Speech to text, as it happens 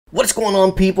What's going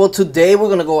on, people? Today we're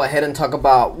going to go ahead and talk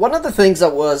about one of the things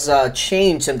that was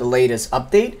changed in the latest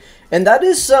update, and that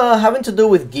is having to do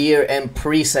with gear and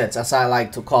presets, as I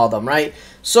like to call them, right?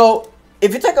 So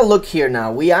if you take a look here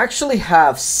now, we actually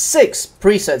have 6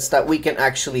 presets that we can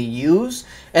actually use,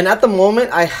 and at the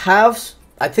moment I have,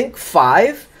 I think,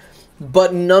 5,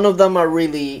 but none of them are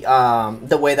really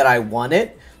the way that I want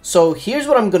it. So here's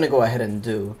what I'm going to go ahead and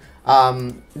do.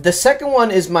 The second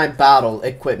one is my battle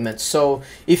equipment. So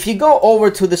if you go over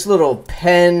to this little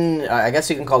pen, I guess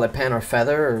you can call it pen or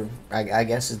feather, or I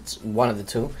guess it's one of the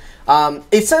two.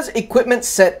 It says equipment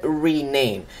set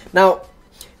rename. Now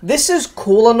this is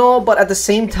cool and all, but at the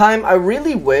same time I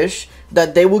really wish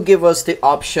that they would give us the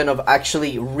option of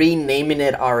actually renaming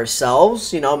it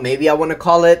ourselves. You know, maybe I want to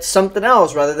call it something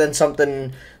else rather than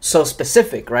something so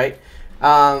specific, right?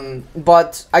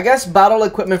 But I guess battle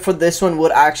equipment for this one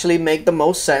would actually make the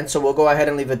most sense, so we'll go ahead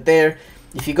and leave it there.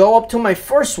 If you go up to my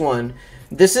first one,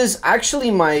 this is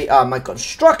actually my my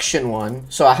construction one,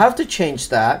 so I have to change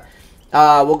that.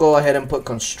 We'll go ahead and put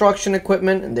construction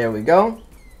equipment, and there we go.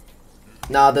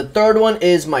 Now the third one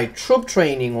is my troop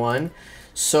training one,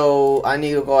 so I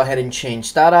need to go ahead and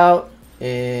change that out,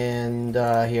 and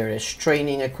here is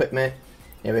training equipment.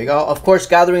 There we go. Of course,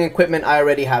 gathering equipment I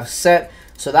already have set,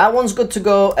 so that one's good to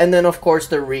go. And then of course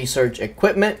the research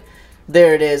equipment,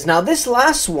 there it is. Now this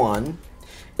last one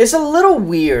is a little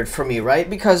weird for me, right?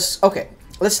 Because okay,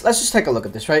 let's just take a look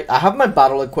at this, right? I have my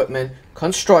battle equipment,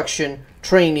 construction,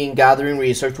 training, gathering,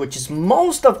 research, which is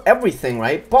most of everything,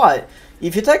 right? But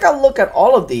if you take a look at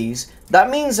all of these, that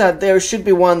means that there should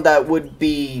be one that would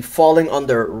be falling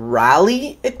under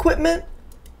rally equipment.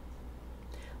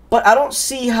 But I don't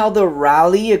see how the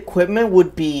rally equipment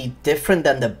would be different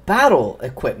than the battle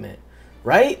equipment,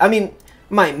 right? I mean,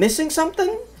 am I missing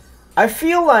something? I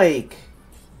feel like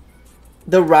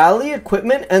the rally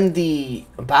equipment and the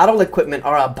battle equipment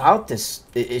are about this.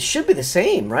 It should be the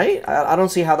same, right? I don't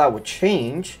see how that would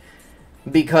change,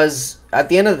 because at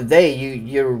the end of the day,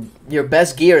 your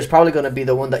best gear is probably going to be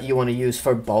the one that you want to use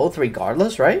for both,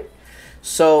 regardless, right?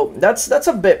 So that's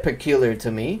a bit peculiar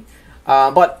to me.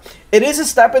 But it is a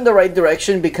step in the right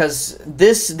direction, because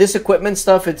this equipment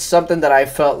stuff, it's something that I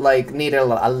felt like needed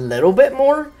a little bit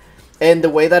more, and the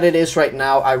way that it is right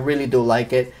now, I really do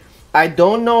like it. I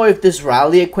don't know if this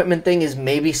rally equipment thing is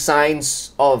maybe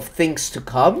signs of things to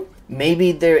come.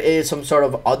 Maybe there is some sort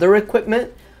of other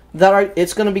equipment that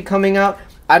it's going to be coming out.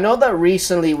 I know that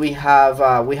recently we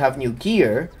have new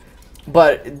gear,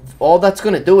 but all that's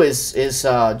going to do is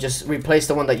just replace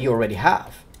the one that you already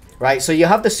have. Right, so you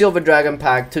have the Silver Dragon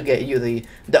pack to get you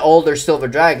the older Silver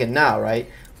Dragon now, right?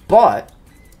 But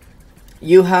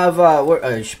you have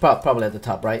probably at the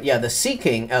top, right? Yeah, the Sea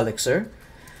King elixir.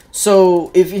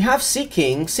 So if you have Sea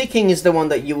King is the one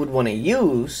that you would want to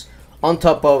use on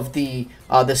top of the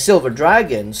Silver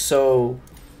Dragon. So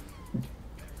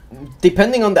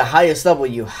depending on the highest level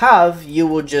you have, you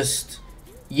will just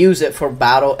use it for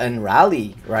battle and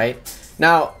rally, right?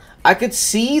 Now I could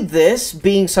see this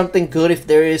being something good if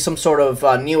there is some sort of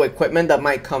new equipment that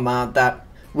might come out that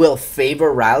will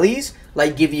favor rallies,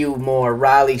 like give you more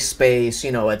rally space,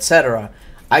 you know, etc.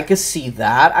 I could see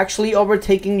that actually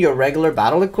overtaking your regular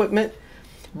battle equipment.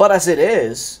 But as it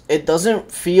is, it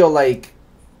doesn't feel like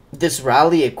this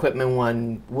rally equipment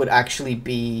one would actually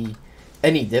be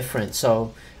any different.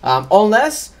 So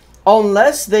unless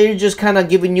they're just kind of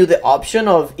giving you the option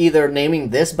of either naming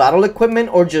this battle equipment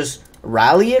or just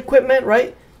rally equipment,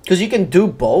 right? Because you can do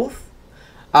both.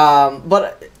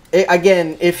 But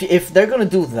again, if they're gonna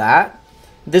do that,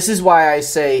 this is why I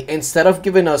say, instead of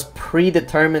giving us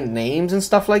predetermined names and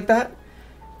stuff like that,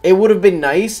 it would have been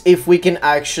nice if we can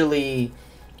actually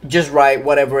just write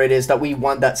whatever it is that we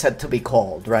want that set to be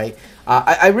called, right?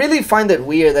 I really find it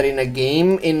weird that in a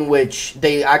game in which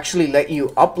they actually let you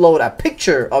upload a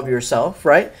picture of yourself,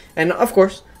 right? And of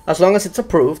course, as long as it's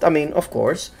approved, I mean, of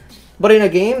course. But in a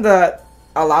game that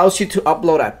allows you to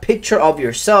upload a picture of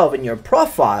yourself in your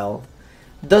profile,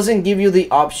 doesn't give you the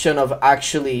option of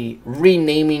actually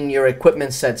renaming your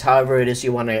equipment sets however it is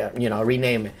you want to, you know,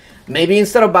 rename it. Maybe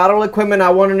instead of battle equipment, I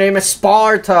want to name it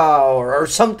Sparta or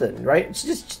something, right? It's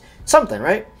just something,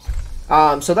 right?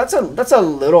 So that's a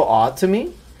little odd to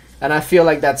me, and I feel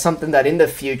like that's something that in the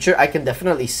future I can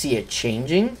definitely see it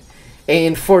changing.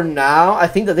 And for now, I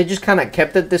think that they just kind of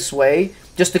kept it this way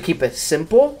just to keep it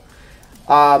simple.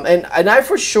 And I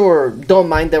for sure don't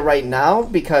mind that right now,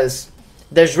 because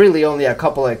there's really only a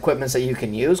couple of equipments that you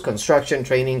can use: construction,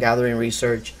 training, gathering,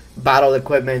 research, battle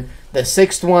equipment. The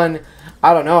 6th one,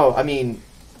 I don't know. I mean,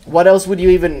 what else would you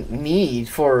even need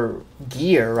for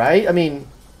gear, right? I mean,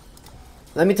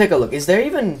 let me take a look. Is there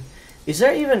even is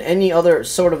there even any other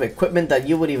sort of equipment that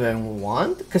you would even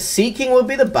want? Because Seeking would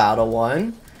be the battle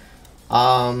one.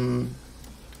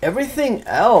 Everything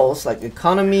else, like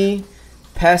Economy,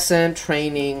 Peasant,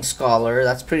 Training, Scholar,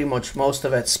 that's pretty much most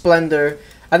of it. Splendor.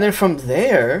 And then from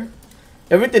there,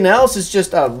 everything else is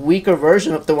just a weaker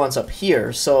version of the ones up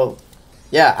here. So,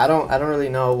 yeah, I don't really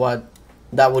know what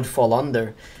that would fall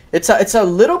under. It's a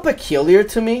little peculiar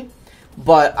to me,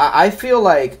 but I feel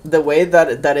like the way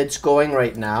that it's going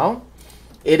right now,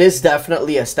 it is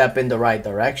definitely a step in the right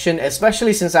direction,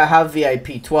 especially since I have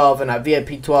VIP 12, and at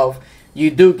VIP 12 you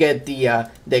do get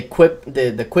the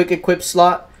quick equip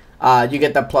slot. You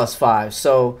get that +5,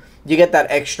 so you get that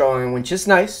extra on, which is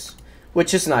nice.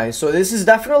 So this is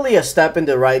definitely a step in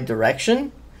the right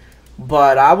direction,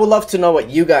 but I would love to know what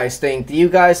you guys think. Do you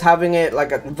guys having it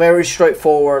like a very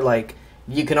straightforward, like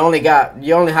you only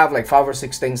have like 5 or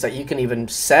 6 things that you can even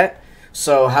set,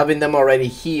 so having them already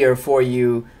here for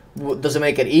you, does it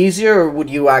make it easier, or would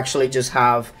you actually just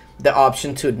have the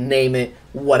option to name it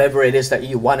whatever it is that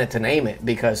you wanted to name it?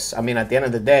 Because I mean, at the end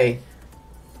of the day,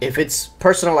 if it's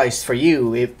personalized for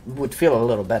you, it would feel a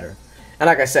little better. And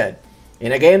like I said,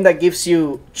 in a game that gives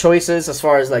you choices as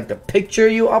far as like the picture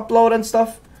you upload and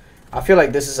stuff, I feel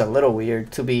like this is a little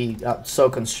weird to be so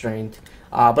constrained.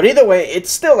 But either way, it's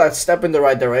still a step in the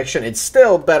right direction. It's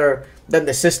still better than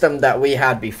the system that we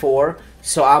had before,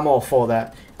 so I'm all for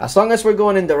that. As long as we're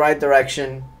going in the right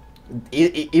direction,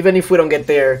 even if we don't get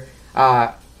there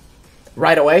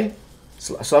right away,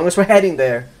 as long as we're heading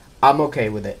there, I'm okay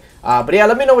with it. But yeah,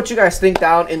 let me know what you guys think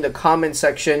down in the comment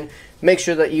section. Make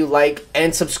sure that you like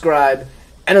and subscribe,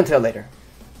 and until later,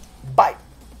 bye.